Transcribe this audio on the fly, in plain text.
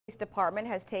Police department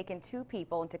has taken 2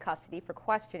 people into custody for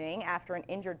questioning after an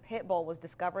injured pit bull was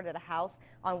discovered at a house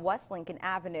on West Lincoln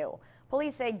Avenue.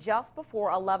 Police say just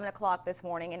before 11 o'clock this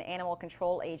morning, an animal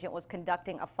control agent was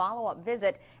conducting a follow-up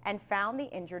visit and found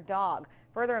the injured dog.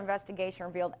 Further investigation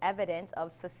revealed evidence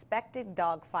of suspected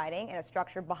dog fighting in a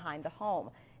structure behind the home.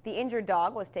 The injured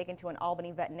dog was taken to an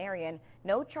Albany veterinarian.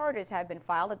 No charges have been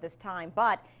filed at this time,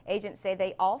 but agents say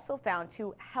they also found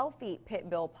 2 healthy pit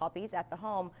bull puppies at the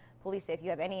home. Police say if you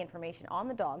have any information on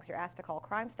the dogs, you're asked to call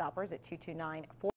Crime Stoppers at 229-4.